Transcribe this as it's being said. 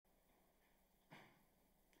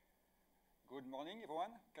Good morning,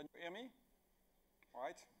 everyone. Can you hear me? All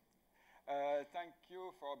right. Thank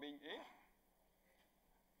you for being here.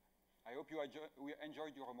 I hope you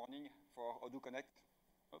enjoyed your morning for Odoo Connect.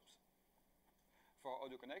 Oops. For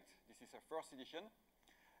Odoo Connect, this is a first edition.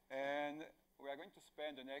 And we are going to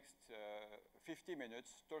spend the next 50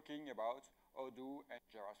 minutes talking about Odoo and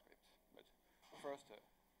JavaScript. But first,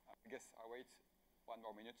 I guess I'll wait 1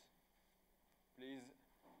 more minute. Please.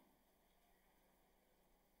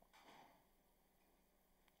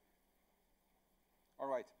 All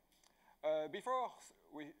right. Before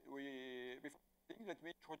let me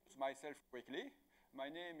introduce myself quickly. My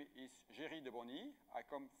name is Géry de Bonny. I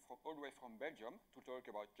come all the way from Belgium to talk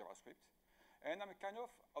about JavaScript. And I'm kind of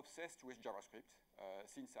obsessed with JavaScript.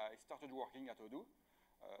 Since I started working at Odoo,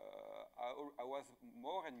 I was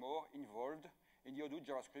more and more involved in the Odoo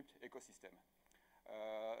JavaScript ecosystem.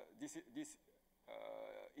 This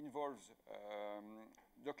involves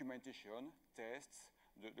documentation, tests,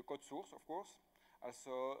 the code source, of course,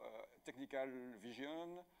 also technical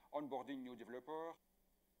vision, onboarding new developers.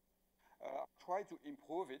 Try to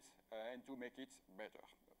improve it and to make it better.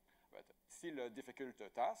 But still a difficult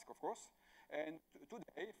task, of course. And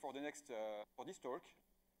today, for this talk,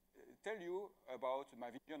 tell you about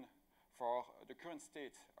my vision for the current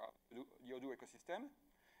state of the Odoo ecosystem,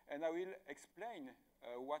 and I will explain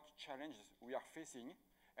what challenges we are facing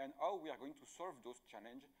and how we are going to solve those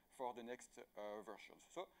challenges for the next versions.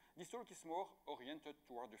 So this talk is more oriented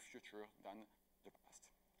toward the future than the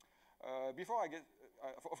past. Before I get,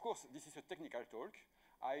 of course, this is a technical talk.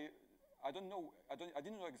 I didn't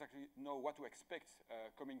exactly know what to expect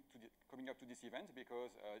coming up to this event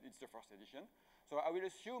because it's the first edition. So I will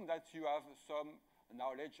assume that you have some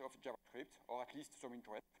knowledge of JavaScript or at least some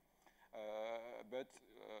interest. But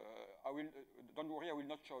don't worry, I will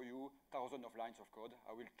not show you thousands of lines of code.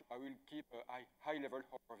 I will keep a high-level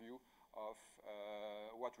overview of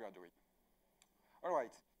what we are doing. All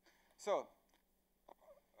right. So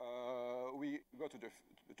we go to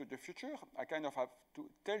the future. I kind of have to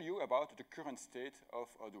tell you about the current state of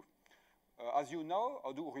Odoo. As you know,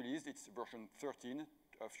 Odoo released its version 13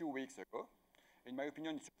 a few weeks ago. In my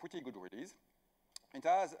opinion, it's a pretty good release. It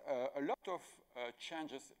has a lot of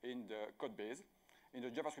changes in the code base, in the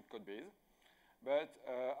JavaScript code base. But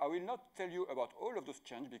I will not tell you about all of those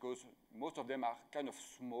changes because most of them are kind of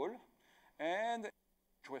small and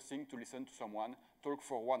interesting to listen to someone talk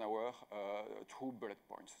for 1 hour through bullet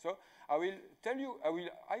points. So I will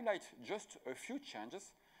highlight just a few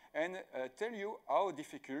changes and tell you how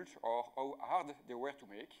difficult or how hard they were to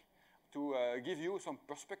make to give you some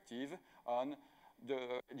perspective on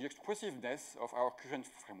the expressiveness of our current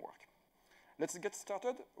framework. Let's get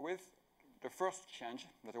started with the first change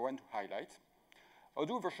that I want to highlight.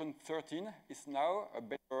 Odoo version 13 is now a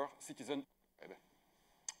better citizen web.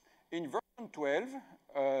 In version 12,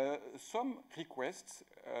 some requests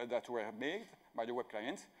that were made by the web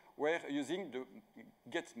client were using the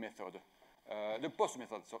get method, the post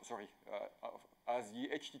method, as the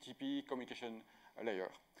HTTP communication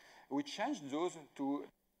layer. We changed those to,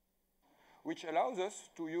 which allows us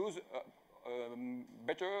to use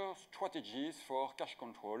better strategies for cache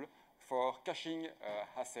control, for caching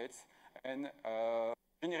assets, and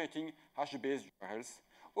generating hash-based URLs.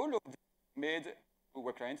 All of this made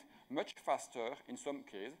web clients much faster in some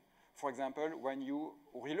cases. For example, when you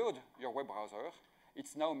reload your web browser,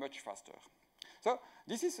 it's now much faster. So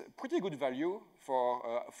this is pretty good value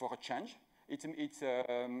for a change. It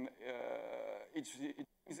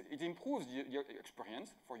improves the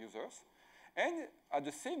experience for users. And at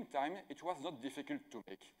the same time, it was not difficult to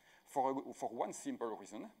make for one simple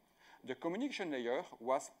reason. The communication layer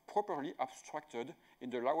was properly abstracted in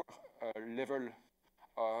the lower level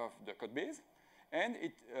of the code base. And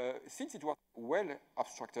since it was well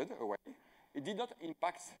abstracted away, it did not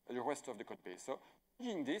impact the rest of the code base. So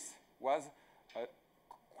changing this was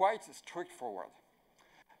quite straightforward.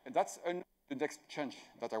 And that's the next change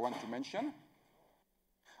that I want to mention.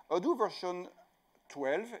 Odoo version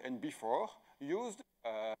 12 and before used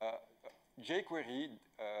jQuery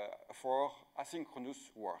for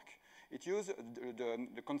asynchronous work. It used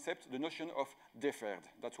the concept, the notion of deferred.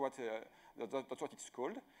 That's what it's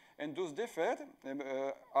called. And those deferred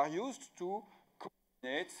are used to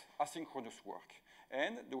coordinate asynchronous work.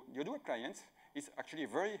 And the Odoo client is actually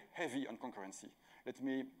very heavy on concurrency. Let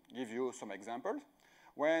me give you some examples.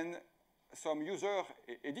 When some user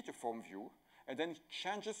edits a form view and then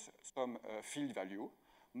changes some field value,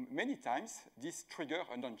 many times this triggers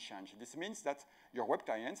a non-change. This means that your web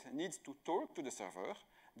client needs to talk to the server.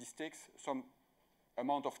 This takes some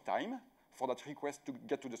amount of time for that request to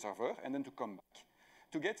get to the server and then to come back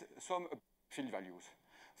to get some field values.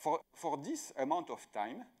 For this amount of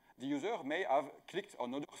time, the user may have clicked on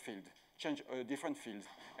another field, changed a different field,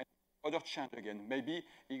 and other change again. Maybe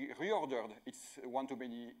he reordered its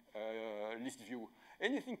one-to-many list view.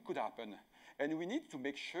 Anything could happen. And we need to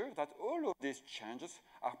make sure that all of these changes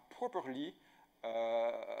are properly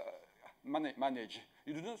managed.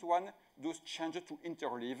 You do not want those changes to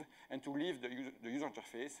interleave and to leave the user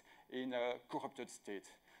interface in a corrupted state.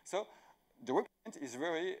 So the requirement is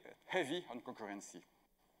very heavy on concurrency.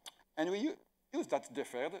 And we use that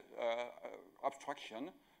deferred abstraction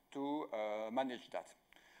to manage that.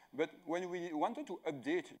 But when we wanted to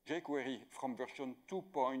update jQuery from version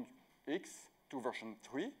 2.x to version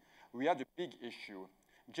 3, we had a big issue.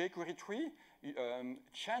 jQuery 3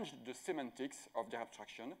 changed the semantics of the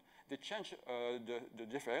abstraction. They changed the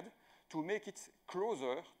deferred to make it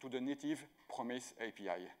closer to the native promise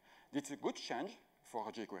API. It's a good change for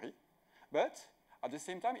jQuery, but at the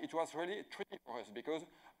same time, it was really tricky for us because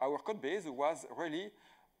our code base was really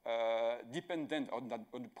dependent on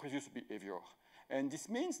the previous behavior. And this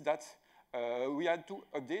means that we had to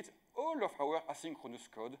update all of our asynchronous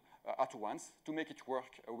code at once to make it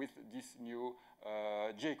work with this new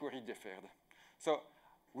jQuery deferred. So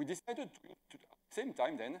we decided at the same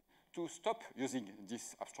time then to stop using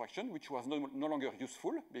this abstraction, which was no longer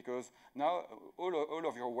useful because now all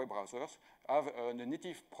of your web browsers have a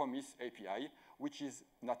native promise API, which is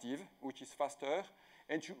native, which is faster,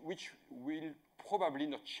 and which will probably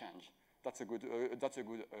not change. That's a good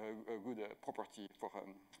property for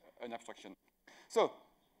an abstraction. So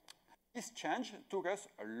this change took us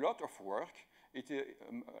a lot of work. It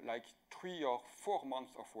like 3 or 4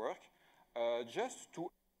 months of work just to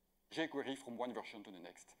jQuery from one version to the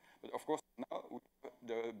next. But of course, now we have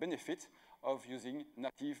the benefit of using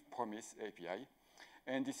native promise API.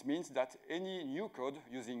 And this means that any new code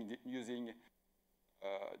using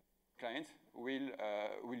client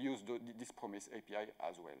will use this promise API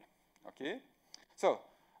as well. Okay? So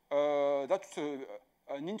that's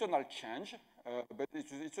an internal change, but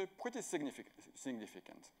it's a pretty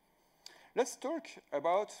significant. Let's talk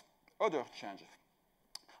about other changes.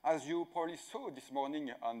 As you probably saw this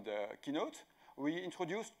morning on the keynote, we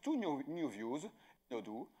introduced 2 new views in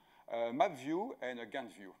Odoo, map view and a GAN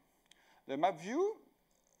view. The map view,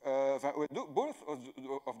 both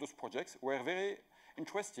of those projects were very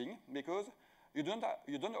interesting because you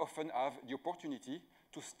don't often have the opportunity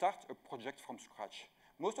to start a project from scratch.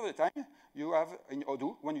 Most of the time, you have in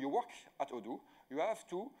Odoo, when you work at Odoo, you have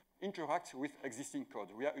to interact with existing code.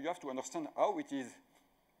 You have to understand how it is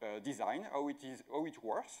designed, how it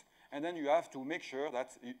works, and then you have to make sure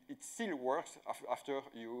that it still works after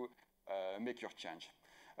you make your change.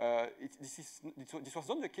 This was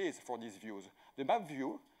not the case for these views. The map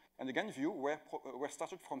view and the GAN view were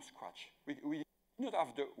started from scratch. We did not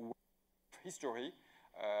have the history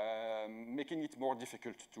making it more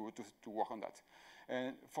difficult to work on that.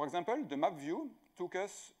 And for example, the map view took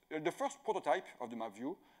us, the first prototype of the map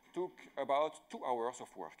view took about 2 hours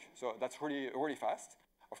of work. So that's really, really fast.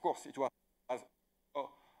 Of course, it was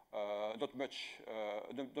not much,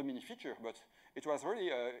 not many features, but it was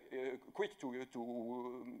really quick to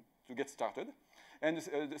get started. And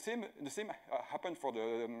the same happened for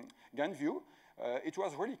the GAN view. It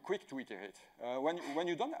was really quick to iterate. When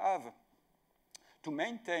you don't have to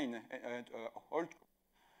maintain old code,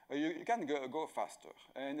 you can go faster.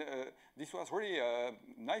 And this was really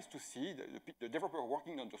nice to see the developer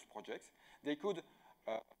working on those projects. They could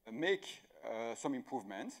make some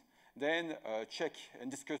improvements, then check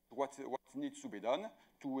and discuss what needs to be done,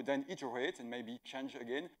 to then iterate and maybe change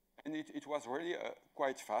again. And it was really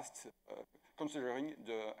quite fast, considering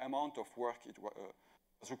the amount of work it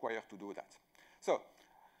was required to do that. So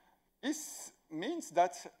this means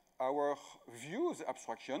that our views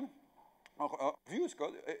abstraction, our views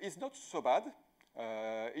code is not so bad.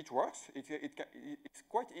 It works. It's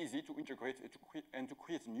quite easy to integrate and to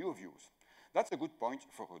create new views. That's a good point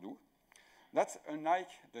for Odoo. That's unlike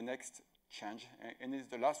the next change, and it's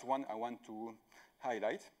the last one I want to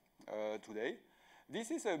highlight today.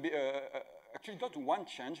 This is actually not one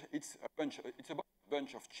change. It's a bunch. It's about a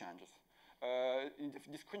bunch of changes.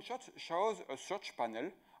 The screenshot shows a search panel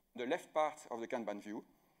on the left part of the Kanban view.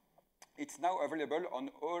 It's now available on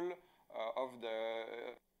all of the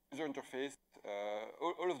user interface,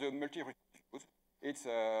 all of the multi-record views. It's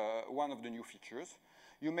one of the new features.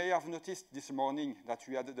 You may have noticed this morning that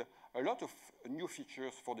we added a lot of new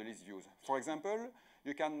features for the list views. For example,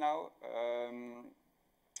 you can now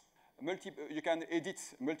you can edit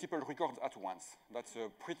multiple records at once. That's a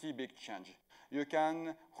pretty big change. You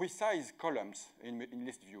can resize columns in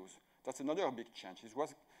list views. That's another big change.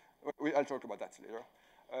 I'll talk about that later.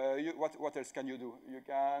 what else can you do? You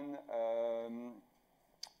can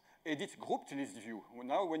edit grouped list view.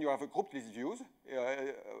 Now, when you have a grouped list views,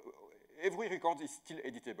 every record is still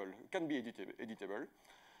editable, can be editable.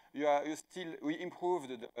 We improved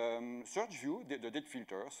the search view, the date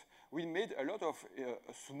filters. We made a lot of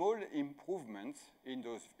small improvements in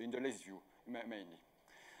the list view, mainly.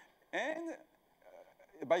 And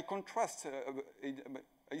by contrast,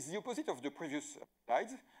 it's the opposite of the previous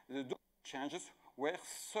slides. Those changes were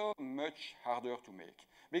so much harder to make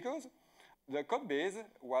because the code base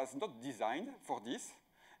was not designed for this,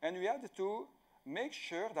 and we had to make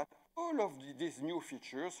sure that all of these new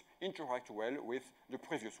features interact well with the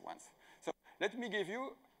previous ones. So let me give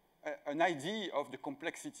you an idea of the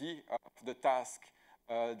complexity of the task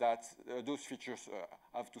that those features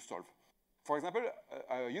have to solve. For example,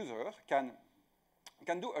 a user can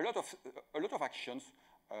do a lot of actions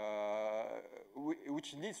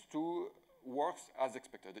which needs to work as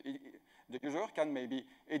expected. The user can maybe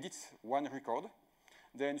edit one record,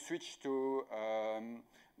 then switch to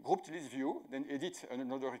grouped list view, then edit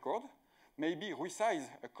another record, maybe resize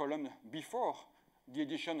a column before the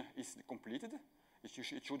edition is completed. It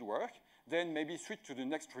should work. Then maybe switch to the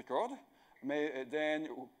next record, then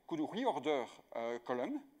could reorder a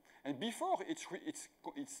column, and before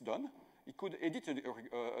it's done, it could edit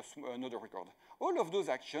another record. All of those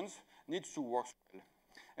actions need to work well.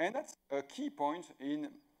 And that's a key point in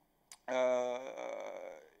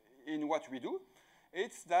what we do.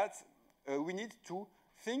 It's that we need to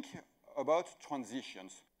think about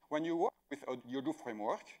transitions. When you work with a Odoo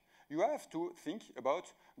framework, you have to think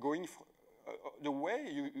about going the way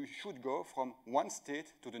you should go from one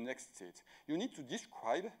state to the next state. You need to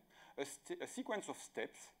describe a sequence of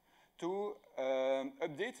steps to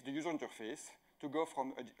update the user interface to go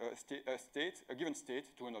from a given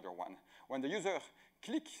state to another one. When the user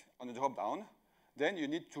clicks on the drop-down, then you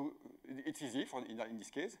need to, it's easy in this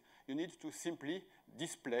case, you need to simply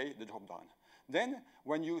display the drop-down. Then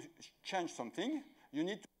when you change something, you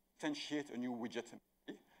need to instantiate a new widget.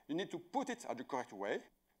 You need to put it at the correct way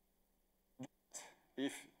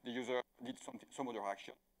if the user did some other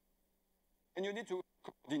action. And you need to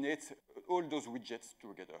coordinate all those widgets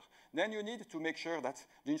together. Then you need to make sure that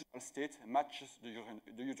the initial state matches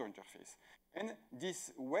the user interface. And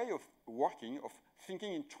this way of working, of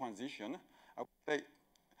thinking in transition, I would say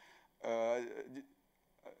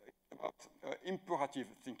about imperative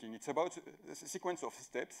thinking. It's about a sequence of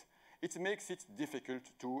steps. It makes it difficult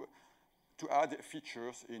to add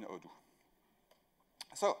features in Odoo.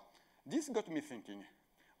 So this got me thinking.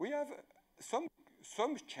 We have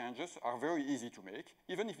some changes are very easy to make,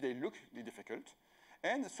 even if they look difficult,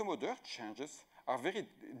 and some other changes are very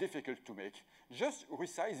difficult to make. Just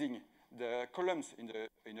resizing the columns in the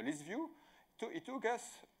list view, it took us,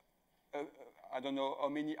 I don't know how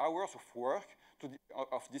many hours of work,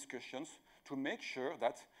 of discussions, to make sure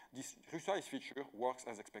that this resize feature works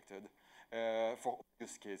as expected for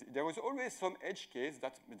use case. There was always some edge case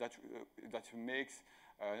that makes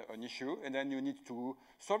an issue, and then you need to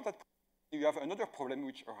solve that. You have another problem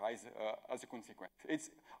which arises as a consequence. It's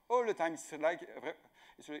all the time. It's like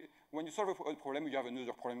when you solve a problem, you have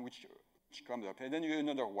another problem which comes up, and then you have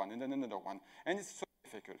another one, and then another one, and it's so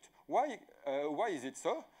difficult. Why is it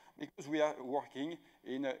so? Because we are working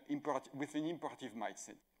with an imperative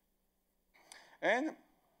mindset, and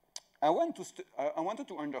I wanted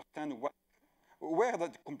to understand where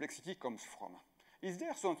that complexity comes from. Is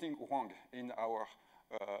there something wrong in our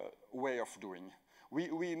way of doing?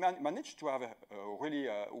 We managed to have a really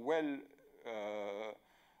web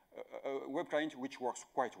client which works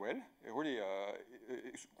quite well, really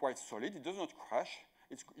it's quite solid. It does not crash.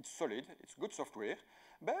 It's solid. It's good software,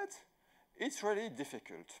 but it's really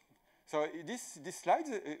difficult. So this slide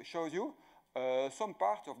shows you some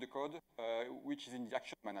part of the code which is in the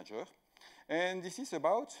action manager, and this is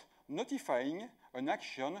about notifying an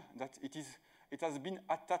action that it has been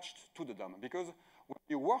attached to the DOM, because when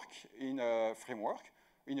you work in a framework,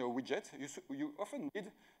 in a widget, you often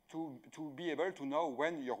need to be able to know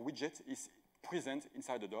when your widget is present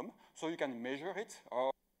inside the DOM, so you can measure it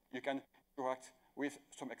or you can interact with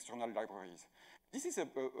some external libraries. This is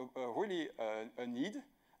really a need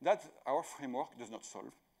that our framework does not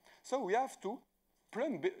solve. So we have to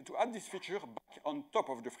add this feature back on top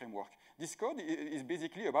of the framework. This code is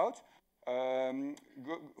basically about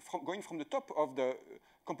going from the top of the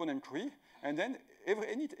component tree, and then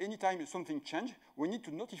anytime something changes, we need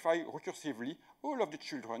to notify recursively all of the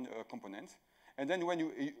children components. And then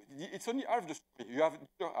when it's only half the story. You have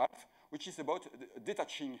the other half, which is about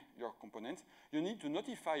detaching your component. You need to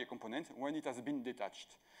notify a component when it has been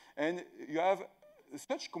detached. And you have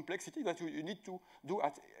such complexity that you need to do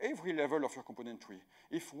at every level of your component tree.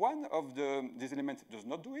 If one of these elements does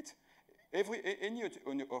not do it, any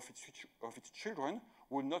of its children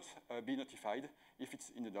will not be notified if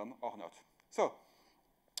it's in the DOM or not. So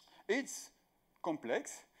it's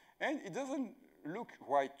complex, and it doesn't look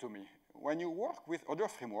right to me. When you work with other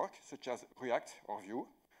frameworks, such as React or Vue,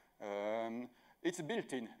 it's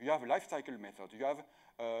built in. You have a lifecycle method. You have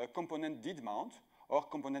a component did mount or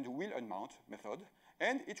component will unmount method,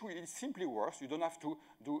 and it simply works. You don't have to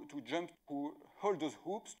jump through all those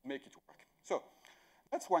hoops to make it work. So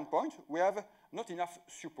that's one point. We have not enough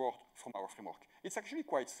support from our framework. It's actually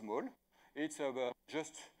quite small. It's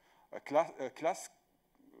just a class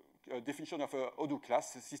definition of a Odoo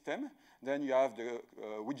class system. Then you have the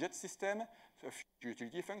widget system, a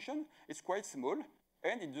utility function. It's quite small,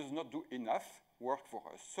 and it does not do enough work for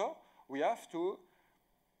us. So we have to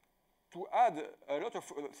add a lot of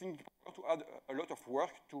things, to add a lot of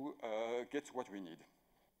work to get what we need.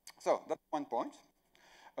 So that's one point.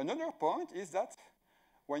 Another point is that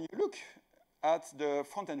when you look at the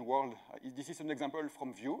front-end world, this is an example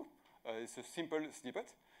from Vue. It's a simple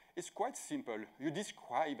snippet. It's quite simple. You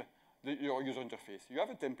describe your user interface. You have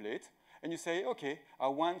a template, and you say, OK, I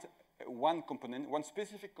want one component, one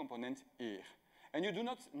specific component here. And you do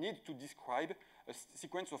not need to describe a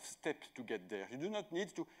sequence of steps to get there. You do not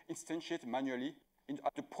need to instantiate manually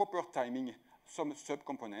at the proper timing some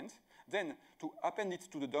sub-component, then to append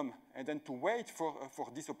it to the DOM, and then to wait for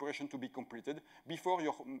this operation to be completed before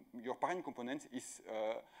your parent component is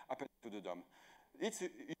appended to the DOM.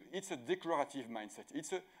 It's a declarative mindset.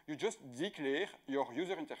 You just declare your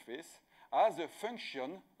user interface as a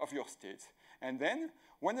function of your state. And then,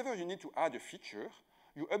 whenever you need to add a feature,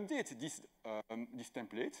 you update this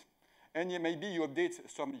template, and maybe you update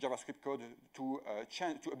some JavaScript code to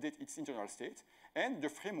update its internal state, and the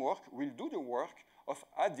framework will do the work of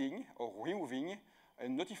adding or removing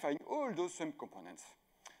and notifying all those subcomponents.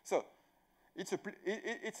 So it's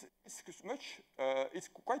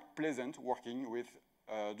quite pleasant working with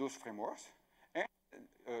those frameworks. And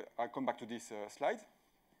I'll come back to this slide.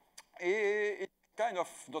 It's kind of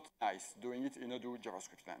not nice doing it in Odoo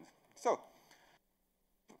JavaScript land. So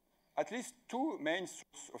at least two main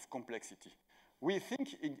sources of complexity. We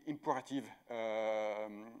think in imperative,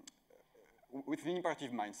 with an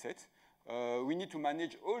imperative mindset. We need to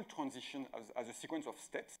manage all transition as a sequence of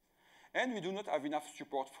steps, and we do not have enough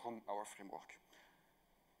support from our framework.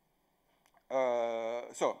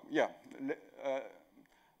 So yeah,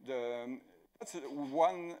 that's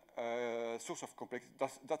one source of complexity.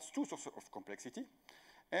 That's two sources of complexity,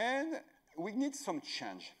 and we need some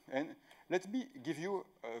change. And let me give you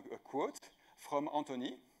a quote from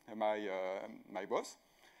Anthony, my boss.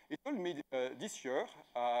 He told me this year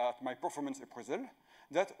at my performance appraisal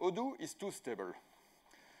that Odoo is too stable.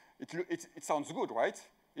 It sounds good, right?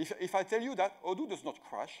 If I tell you that Odoo does not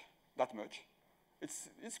crash that much, it's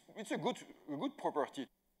a good property.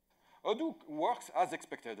 Odoo works as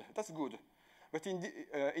expected. That's good. But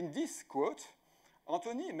in this quote,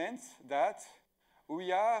 Anthony meant that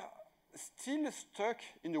we are still stuck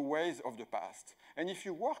in the ways of the past. And if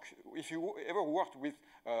you ever worked with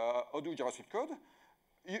Odoo JavaScript code,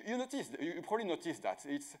 you probably noticed that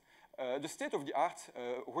it's the state of the art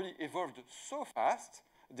really evolved so fast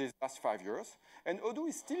these last 5 years, and Odoo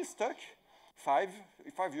is still stuck five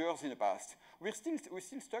years in the past. We're still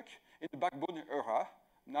stuck in the backbone era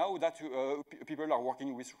now that people are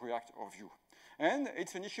working with React or Vue. And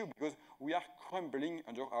it's an issue because we are crumbling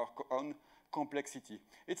under our own complexity.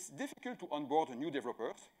 It's difficult to onboard new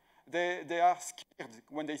developers. They are scared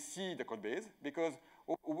when they see the code base because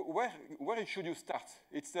where should you start?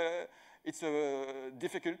 It's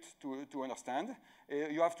difficult to understand.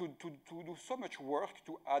 You have to do so much work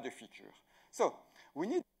to add a feature. So we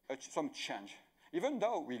need some change. Even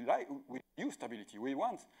though we use stability, we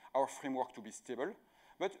want our framework to be stable,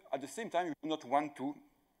 but at the same time, we do not want to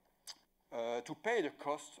pay the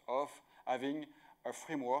cost of having a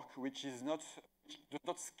framework which does not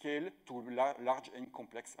scale to large and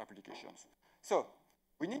complex applications. So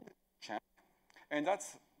we need change, and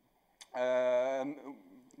that's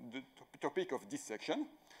the topic of this section.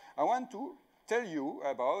 I want to tell you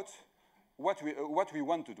about what we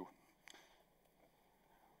want to do.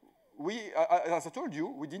 As I told you,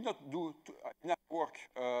 we did not do enough work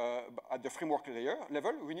at the framework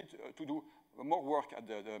level. We need to do more work at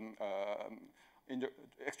the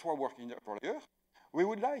extra work in the upper layer. We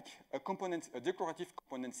would like a decorative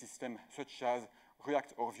component system such as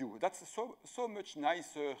React or Vue. That's so much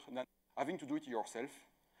nicer than having to do it yourself.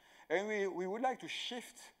 And we would like to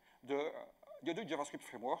shift the Odoo JavaScript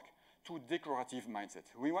framework to declarative mindset.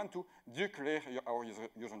 We want to declare our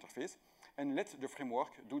user interface and let the framework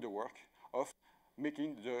do the work of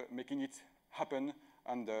making it happen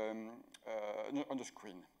on the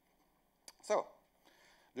screen. So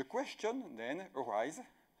the question then arises,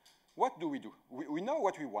 what do? We know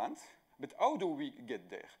what we want, but how do we get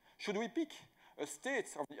there? Should we pick a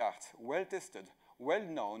state-of-the-art, well-tested,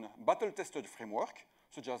 well-known, battle-tested framework,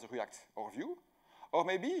 such as React or Vue? Or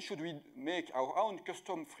maybe should we make our own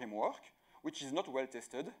custom framework, which is not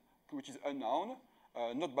well-tested, which is unknown,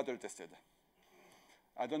 not battle-tested?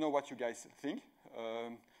 I don't know what you guys think.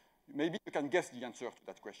 Maybe you can guess the answer to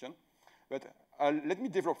that question. But let me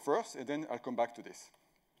develop first, and then I'll come back to this.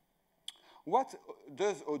 What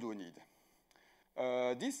does Odoo need?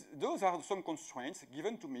 Those are some constraints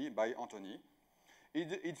given to me by Anthony.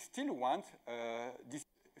 It still wants this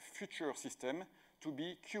future system to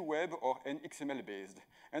be QWeb or XML based.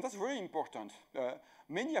 And that's very important.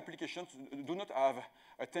 Many applications do not have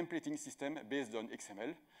a templating system based on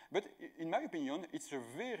XML, but in my opinion, it's a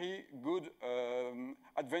very good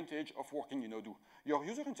advantage of working in Odoo. Your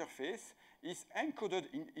user interface is encoded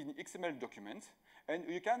in XML document, and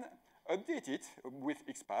you can update it with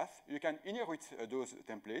XPath. You can inherit those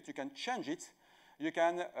templates. You can change it. You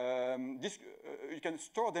can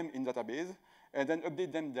store them in database and then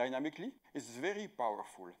update them dynamically. It's very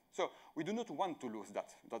powerful. So we do not want to lose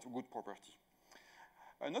that good property.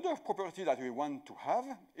 Another property that we want to have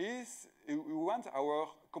is we want our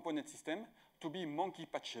component system to be monkey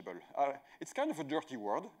patchable. It's kind of a dirty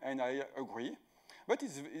word, and I agree, but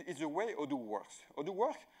it's the way Odoo works. Odoo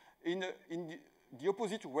works in the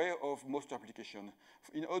opposite way of most applications.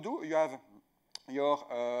 In Odoo, you have your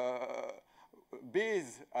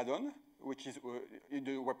base add-on, which is in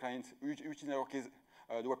the web client, which in our case,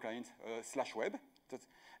 the web client /web.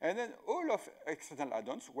 And then all of external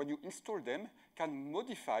add-ons, when you install them, can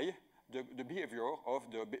modify the behavior of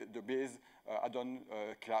the base add-on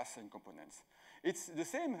class and components. It's the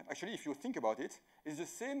same, actually, if you think about it, it's the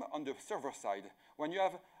same on the server side. When you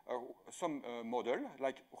have some model,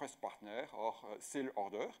 like REST partner or sale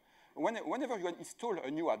order, whenever you install a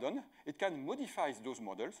new add-on, it can modify those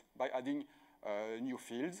models by adding new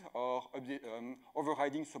fields or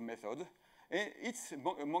overriding some method. And it's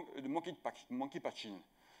monkey patching.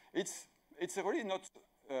 It's really not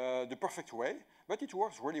the perfect way, but it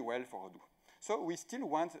works really well for Odoo. So we still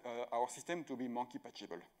want our system to be monkey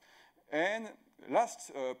patchable. And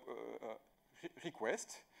last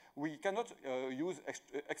request, we cannot use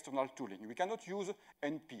external tooling. We cannot use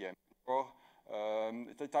NPM or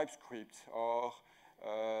TypeScript or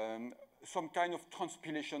some kind of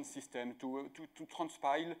transpilation system to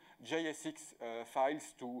transpile JSX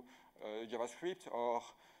files to JavaScript or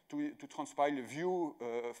to transpile Vue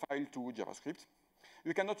file to JavaScript.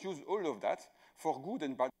 You cannot use all of that for good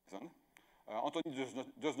and bad reason. Anthony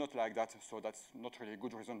does not like that, so that's not really a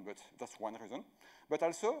good reason, but that's one reason. But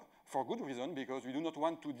also for good reason, because we do not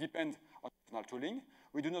want to depend on external tooling.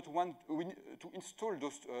 We do not want to install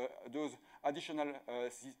those additional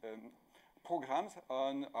programs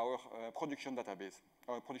on our production database,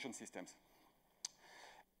 our production systems.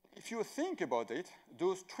 If you think about it,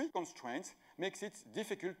 those three constraints makes it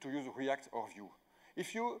difficult to use React or Vue.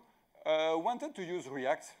 If you wanted to use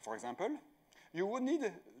React, for example, you would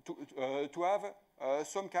need to have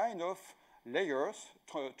some kind of layers,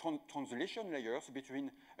 translation layers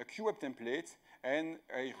between a QWeb template and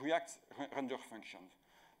a React render function.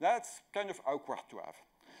 That's kind of awkward to have.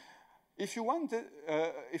 If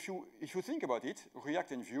you think about it,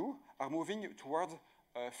 React and Vue are moving towards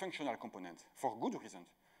a functional component for good reasons.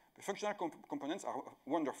 The functional components are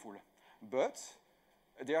wonderful, but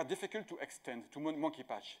they are difficult to extend, to monkey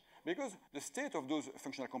patch, because the state of those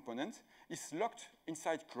functional components is locked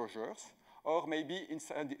inside closures, or maybe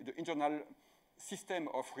inside the internal system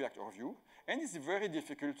of React or Vue, and it's very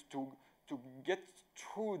difficult to get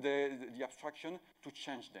through the abstraction to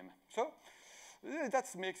change them. So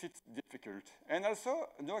that makes it difficult. And also,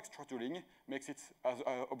 no extra tooling makes it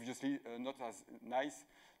obviously not as nice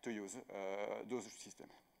to use those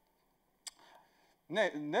systems.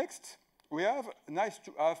 Next, we have nice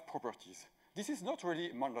to have properties. This is not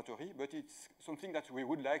really mandatory, but it's something that we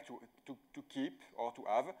would like to keep or to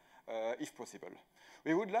have if possible.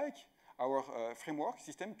 We would like our framework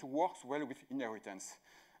system to work well with inheritance.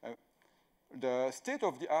 The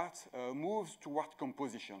state-of-the-art moves toward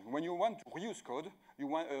composition. When you want to reuse code,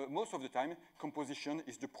 most of the time, composition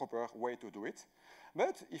is the proper way to do it.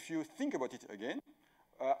 But if you think about it again,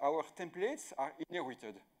 our templates are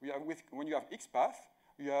inherited. When you have XPath,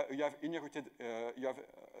 you have inherited, you have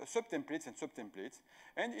sub-templates and sub-templates,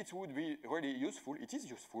 and it would be really useful, it is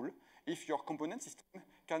useful, if your component system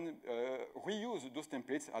can reuse those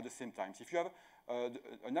templates at the same time. If you have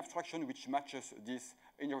an abstraction which matches this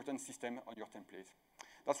inheritance system on your template.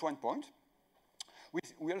 That's one point.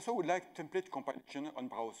 We also would like template compilation on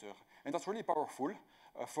browser, and that's really powerful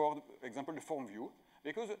for example, the form view,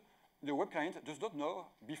 because the web client does not know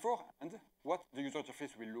beforehand what the user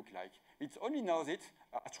interface will look like. It only knows it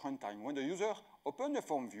at runtime. When the user opens the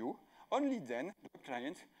form view, only then the web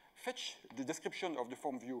client fetch the description of the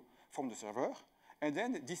form view from the server, and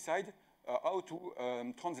then decide how to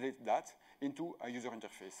translate that into a user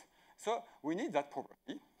interface. So we need that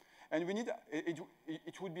property, and we need,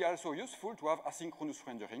 it would be also useful to have asynchronous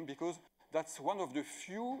rendering, because that's one of the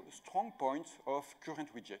few strong points of current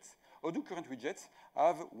widgets. Odoo current widgets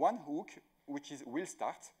have one hook, which is will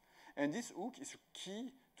start, and this hook is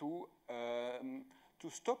key to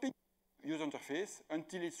stopping user interface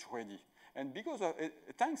until it's ready. And because of,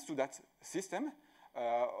 thanks to that system,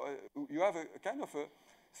 you have a kind of a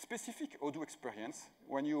specific Odoo experience.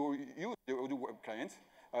 When you use the Odoo web client,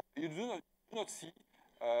 you do not see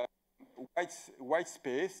white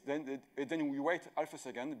space, then we wait half a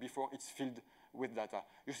second before it's filled with data.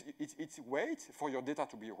 It waits for your data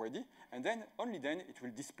to be ready, and then only then it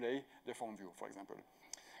will display the form view, for example.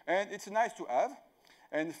 And it's nice to have.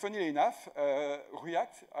 And funnily enough,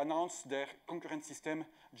 React announced their concurrent system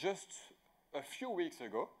just a few weeks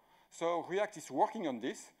ago. So React is working on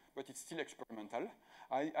this, but it's still experimental.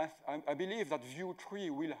 I believe that Vue 3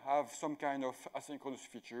 will have some kind of asynchronous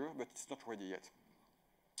feature, but it's not ready yet.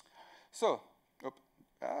 So,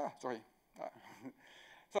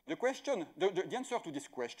 So the question, the answer to this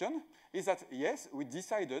question is that yes, we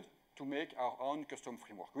decided to make our own custom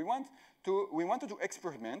framework. We wanted to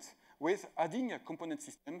experiment with adding a component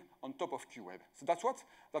system on top of QWeb. So that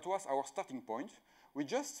was our starting point. We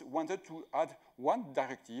just wanted to add one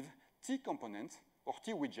directive, T component, or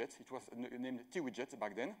T widget, it was named T widget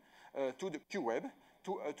back then, to the QWeb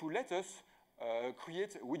to let us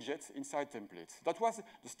create widgets inside templates. That was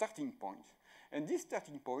the starting point. And this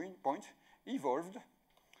starting point evolved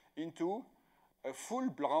into a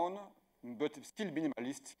full-blown, but still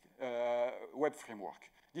minimalist web framework.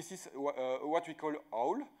 This is what we call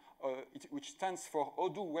OWL, which stands for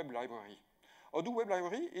Odoo Web Library. Odoo Web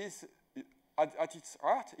Library is, at its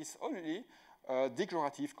heart, is only a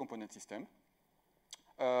declarative component system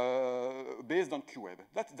based on QWeb.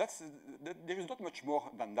 There is not much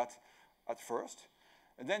more than that at first.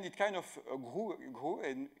 And then it kind of grew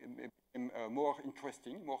and more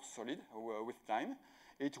interesting, more solid with time.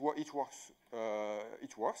 It works.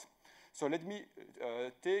 So let me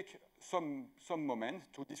take some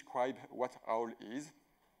moment to describe what OWL is.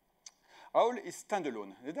 OWL is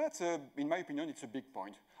standalone. That's, in my opinion, it's a big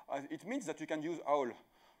point. It means that you can use OWL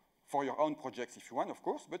for your own projects if you want, of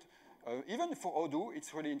course, but even for Odoo,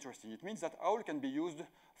 it's really interesting. It means that OWL can be used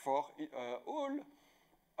for all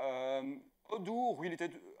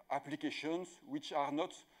Odoo-related applications which are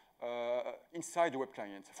not inside the web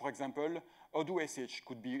client. For example, Odoo SH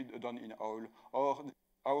could be done in OWL, or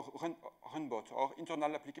Runbot, or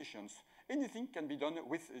internal applications. Anything can be done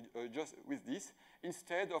with just with this,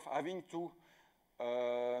 instead of having to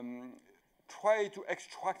try to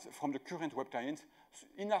extract from the current web client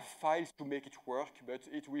enough files to make it work, but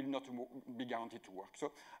it will not be guaranteed to work.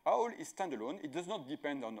 So OWL is standalone. It does not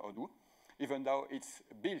depend on Odoo, even though it's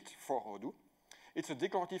built for Odoo. It's a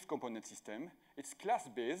declarative component system. It's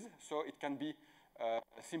class-based, so it can be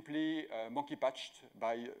simply monkey patched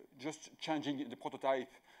by just changing the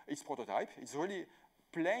prototype, its prototype. It's really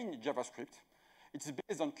plain JavaScript. It's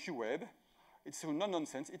based on QWeb. It's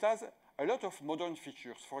no-nonsense. It has a lot of modern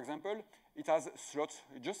features. For example, it has slots,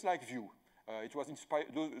 just like Vue. It was inspired,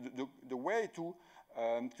 the way to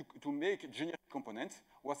make generic components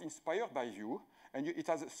was inspired by Vue, and it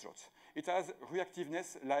has slots. It has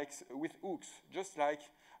reactiveness like with hooks, just like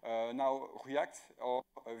now React or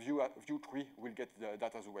Vue 3 will get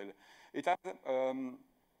that as well. It has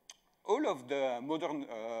all of the modern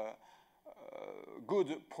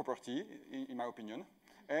good property, in my opinion,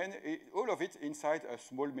 and all of it inside a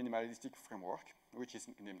small minimalistic framework, which is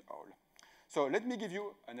named OWL. So let me give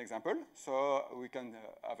you an example, so we can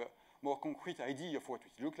have a more concrete idea of what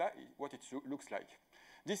it looks like.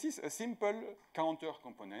 This is a simple counter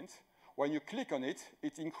component. When you click on it,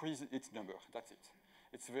 it increases its number. That's it.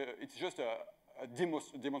 It's just a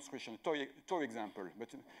demonstration, toy example, but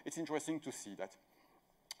it's interesting to see that.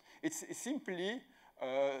 It's simply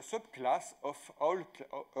a subclass of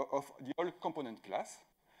the OWL component class,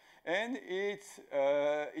 and it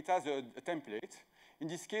has a template. In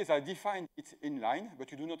this case, I defined it inline,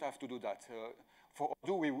 but you do not have to do that. For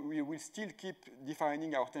Odoo, we will still keep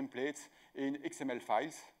defining our templates in XML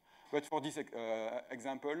files, but for this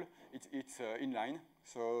example, it's inline,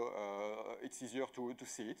 so it's easier to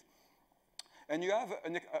see it. And you have,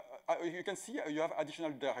 you can see you have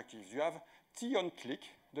additional directives. You have t-on click.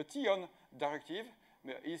 The t-on directive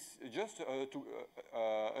is just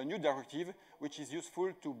a new directive which is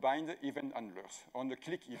useful to bind event handlers on the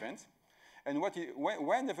click event. And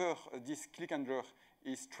whenever this click handler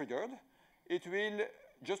is triggered, it will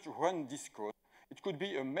just run this code. It could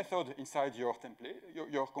be a method inside your template,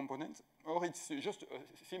 your component, or it's just a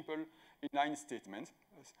simple inline statement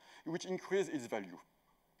which increases its value.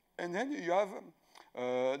 And then you have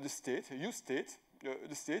the state, use state,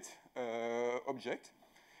 the state object.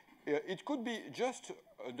 It could be just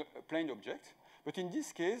a plain object, but in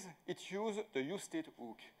this case, it uses the use state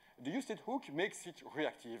hook. The use state hook makes it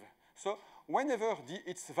reactive. So whenever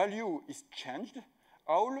its value is changed,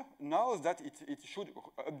 OWL knows that it should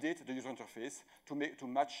update the user interface to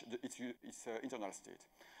match its internal state.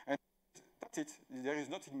 And that's it. There is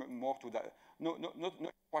nothing more to that. No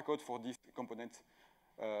extra code for this component.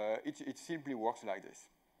 It simply works like this.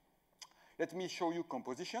 Let me show you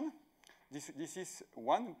composition. This is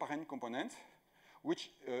one parent component which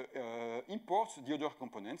imports the other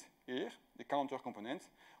component here, the counter component,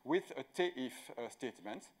 with a TIF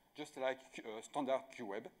statement, just like standard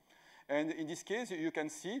QWeb. And in this case, you can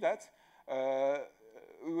see that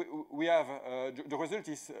we have the result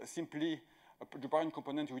is simply the parent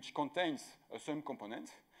component which contains some component.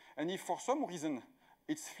 And if for some reason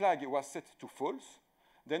its flag was set to false,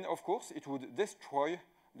 then of course it would destroy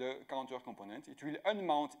the counter component. It will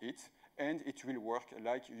unmount it, and it will work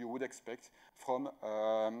like you would expect from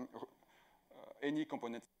any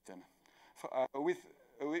component system.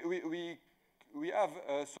 We have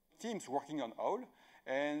some teams working on OWL,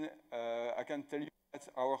 and I can tell you that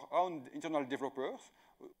our own internal developers,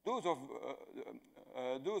 those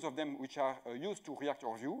of them which are used to React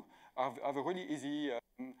or Vue, have a really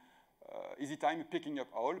easy time picking up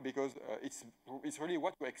OWL because it's really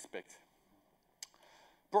what we expect.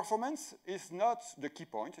 Performance is not the key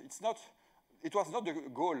point. It was not the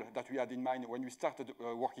goal that we had in mind when we started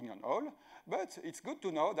working on OWL, but it's good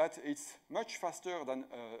to know that it's much faster than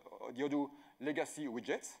the Odoo legacy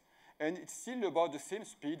widgets, and it's still about the same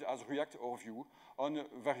speed as React or Vue on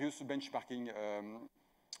various benchmarking.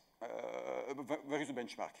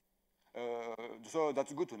 So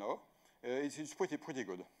that's good to know. It's pretty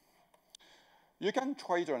good. You can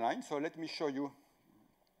try it online. So let me show you.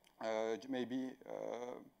 Maybe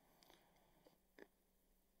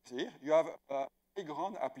here you have a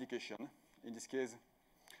background application. In this case,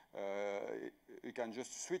 you can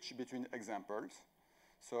just switch between examples.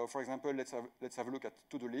 So, for example, let's have a look at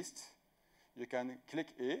to-do list. You can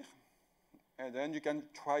click here, and then you can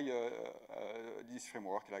try this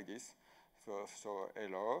framework like this. So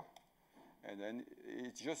hello, and then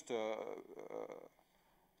it's just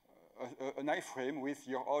an iframe with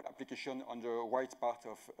your old application on the right part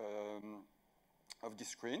of the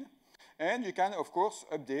screen. And you can, of course,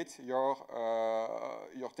 update your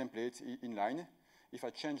template inline. If I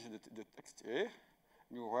change the text here,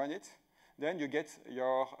 you run it, then you get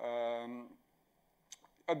your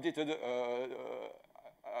updated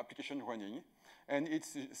application running. And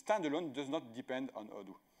it's standalone, does not depend on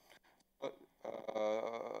Odoo.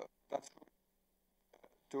 That's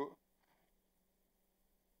to.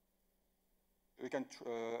 We can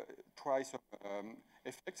try some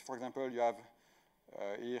effects. For example, you have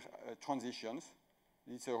here transitions.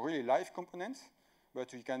 It's a really live component,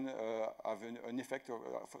 but you can have an effect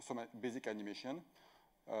for some basic animation.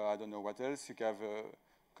 I don't know what else. You can have a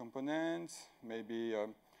component, maybe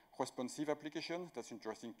responsive application. That's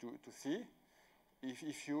interesting to see.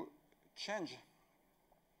 If you change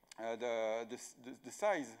the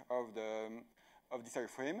size of this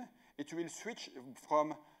iframe, it will switch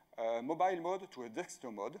from mobile mode to a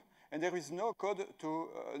desktop mode, and there is no code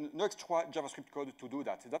no extra JavaScript code to do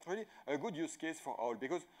that. That's really a good use case for OWL,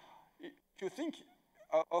 because if you think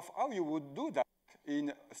of how you would do that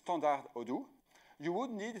in standard Odoo, you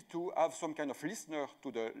would need to have some kind of listener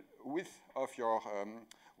to the width of your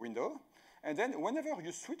window, and then whenever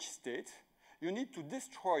you switch state, you need to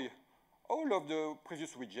destroy all of the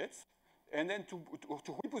previous widgets, and then to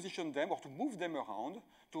reposition them or to move them around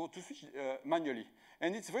to switch manually.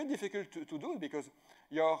 And it's very difficult to do because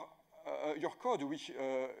your code which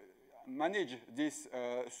manage this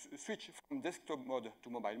switch from desktop mode to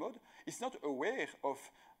mobile mode is not aware of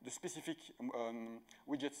the specific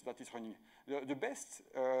widgets that is running. The best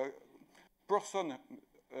person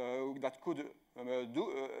that could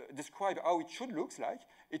describe how it should look like.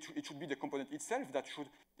 It should be the component itself that should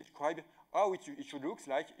describe how it should look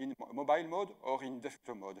like in mobile mode or in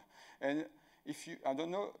desktop mode. And if you, I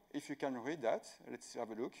don't know if you can read that. Let's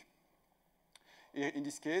have a look. In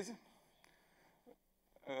this case,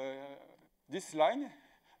 this line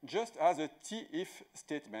just has a t-if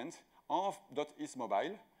statement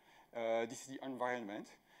of.isMobile. This is the environment.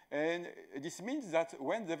 And this means that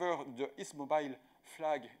whenever the isMobile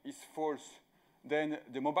flag is false, then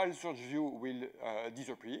the mobile search view will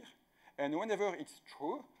disappear. And whenever it's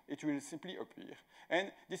true, it will simply appear.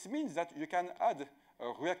 And this means that you can add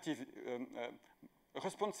reactive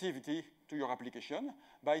responsivity to your application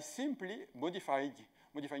by simply modifying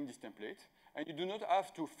this template. And you do not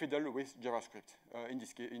have to fiddle with JavaScript in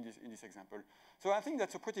this example. So I think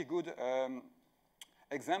that's a pretty good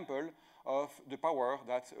example of the power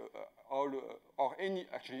that any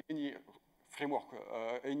framework,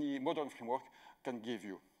 any modern framework can give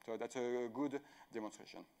you. So that's a good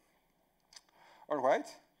demonstration. All right.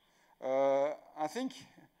 I think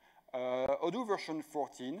Odoo version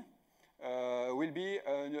 14 will be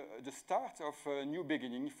the start of a new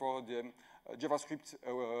beginning for the JavaScript,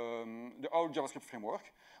 the old JavaScript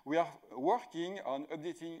framework. We are working on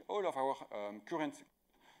updating all of our current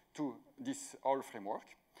to this old framework.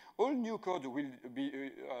 All new code will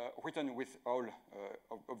be written with OWL,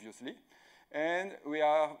 obviously. And we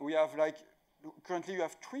have like, currently you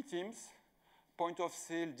have 3 teams, point of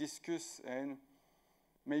sale, discuss, and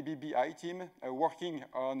maybe BI team working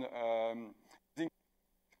on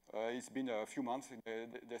it's been a few months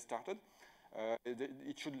they started.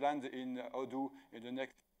 It should land in Odoo in the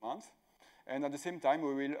next month. And at the same time,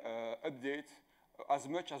 we will update as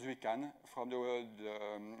much as we can from the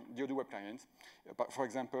Odoo web client. For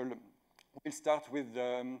example, we'll start with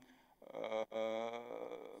the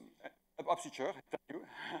app switcher,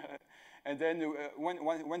 and then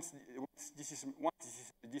once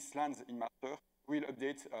this lands in master, we'll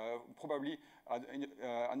update probably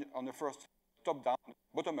on the first top-down,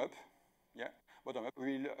 bottom-up. Yeah, bottom-up.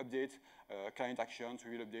 We will update client actions.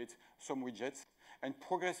 We will update some widgets, and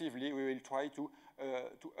progressively we will try to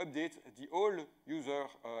update the whole user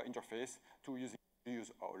interface to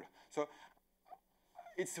use all. So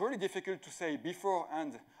it's really difficult to say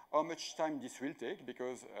beforehand how much time this will take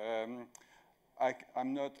because I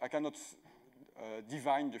cannot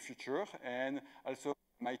divine the future, and also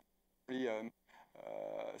might be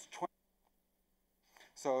strong.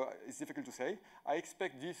 So it's difficult to say. I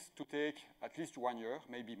expect this to take at least 1 year,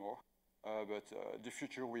 maybe more, but the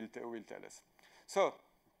future will tell us. So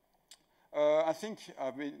I think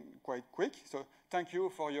I've been quite quick. So thank you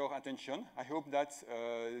for your attention. I hope that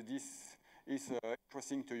this is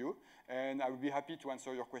interesting to you, and I will be happy to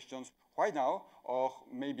answer your questions right now or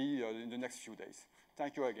maybe in the next few days.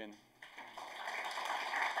 Thank you again.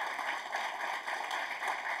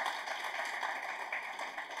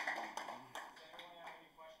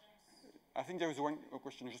 I think there is one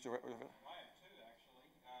question just over there. I have 2 actually.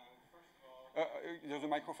 First of all, there's a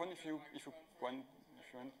microphone if you want.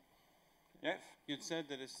 Yes. You'd said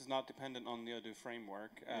that this is not dependent on the Odoo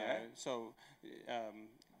framework. Yeah. So,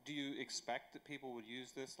 do you expect that people would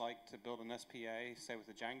use this, like to build an SPA, say with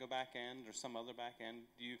a Django backend or some other backend?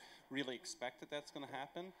 Do you really expect that that's going to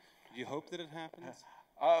happen? Do you hope that it happens?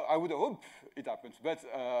 I would hope it happens, but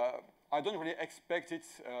I don't really expect it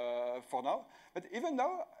for now. But even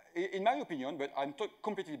now, in my opinion, but I'm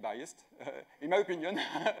completely biased, in my opinion,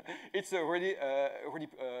 it's a really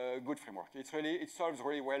good framework. It solves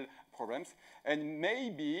really well problems. And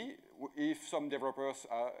maybe if some developers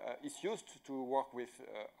is used to work with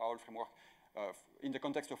our framework in the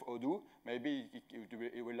context of Odoo, maybe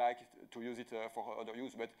it will like to use it for other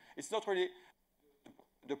use. But it's not really.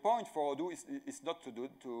 The point for Odoo is not to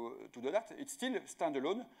do that. It's still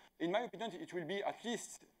standalone. In my opinion, it will be at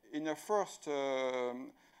least in the first.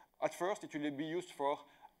 At first, it will be used for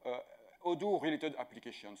Odoo-related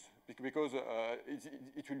applications because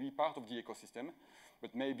it will be part of the ecosystem.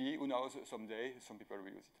 But maybe, who knows, someday some people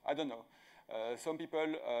will use it. I don't know. Some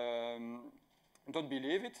people don't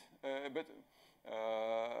believe it, but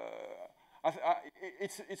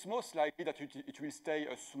it's most likely that it will stay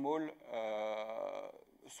a small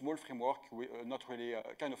framework, not really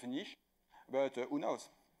kind of a niche. But who knows?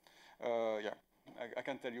 Yeah. I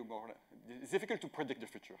can't tell you more. It's difficult to predict the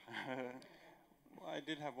future. Well, I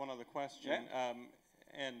did have one other question, yeah?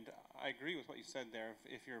 And I agree with what you said there.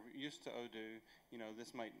 If you're used to Odoo,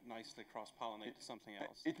 this might nicely cross-pollinate to something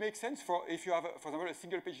else. It makes sense if you have, for example, a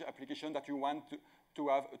single-page application that you want to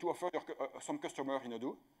offer some customer in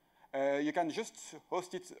Odoo. You can just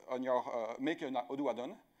host it on your make an Odoo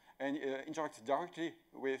add-on, and interacts directly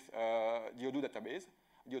with the Odoo database,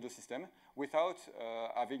 the Odoo system, without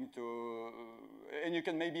having to, and you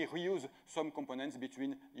can maybe reuse some components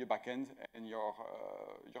between your backend and your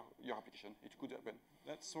application. It could happen.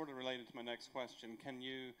 That's sort of related to my next question.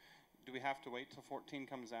 Do we have to wait till 14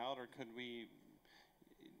 comes out, or do you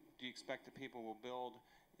expect that people will build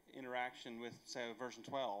interaction with, say, version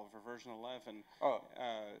 12 or version 11? Oh,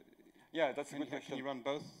 yeah, that's a good question. Can you run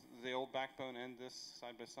both the old backbone and this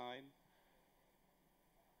side by side?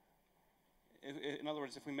 In other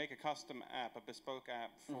words, if we make a custom app, a bespoke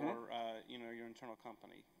app for your internal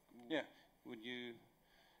company,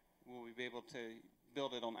 will we be able to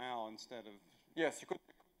build it on OWL instead of? Yes, you could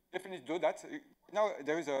definitely do that. Now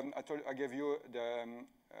there is I gave you the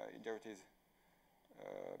there it is.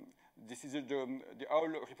 This is the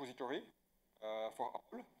OWL repository for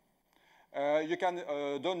OWL. You can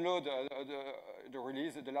download the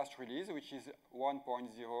release, the last release, which is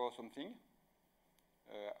 1.0 something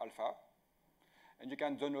alpha. And you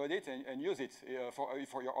can download it and use it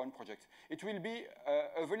for your own project. It will be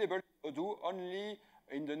available to do only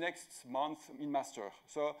in the next month in master.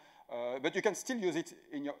 So, but you can still use it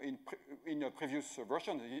in your previous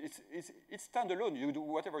version. It's standalone. You do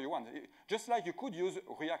whatever you want. Just like you could use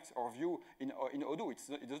React or Vue in Odoo.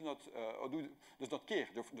 It does not Odoo does not care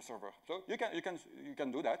the server. So you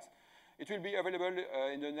can do that. It will be available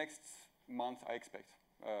in the next month, I expect,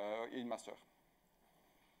 in master.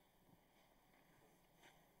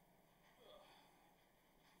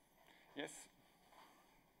 Yes.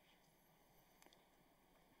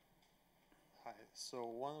 Hi. So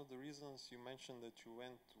one of the reasons you mentioned that you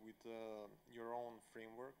went with your own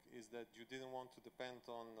framework is that you didn't want to depend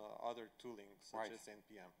on other tooling such as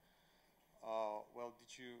NPM. Well,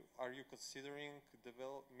 are you considering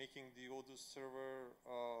making the Odoo server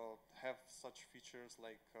have such features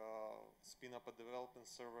like spin up a development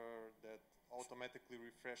server that automatically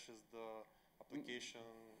refreshes the application,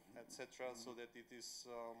 etc., so that it is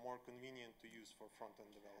more convenient to use for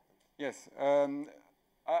front-end development? Yes,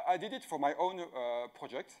 I did it for my own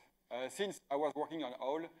project. Since I was working on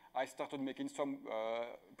OWL, I started making some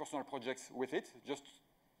personal projects with it, just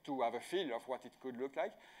to have a feel of what it could look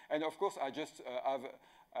like. And of course, I just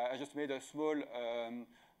made a small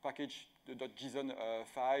package.json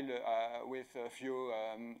file with a few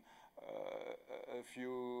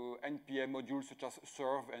NPM modules such as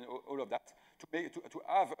serve and all of that to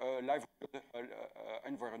have a live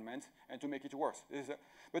environment and to make it work.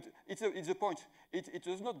 But it's a point. It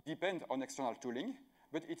does not depend on external tooling,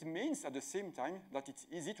 but it means at the same time that it's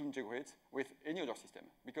easy to integrate with any other system,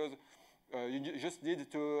 because you just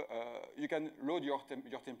need to, you can load your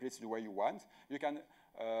templates the way you want. You can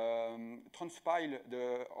transpile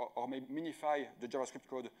or minify the JavaScript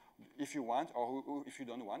code if you want, or if you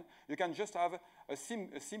don't want. You can just have a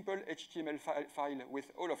simple HTML file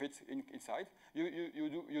with all of it inside. You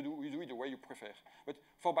do it the way you prefer. But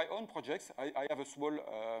for my own projects, I have a small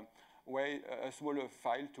a small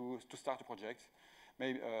file to start a project,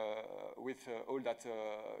 maybe with all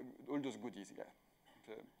those goodies. Yeah.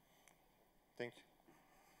 Thank you.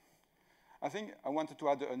 I think I wanted to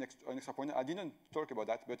add an extra point. I didn't talk about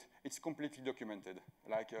that, but it's completely documented,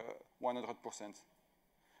 like 100%.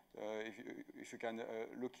 If you can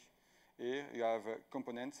look here, you have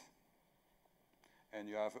components, and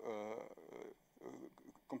you have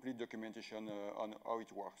complete documentation on how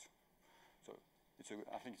it works. So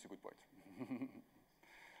I think it's a good point.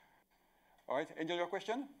 All right, any other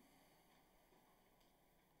question?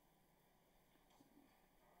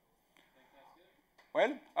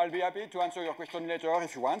 Well, I'll be happy to answer your question later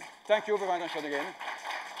if you want. Thank you for your attention again.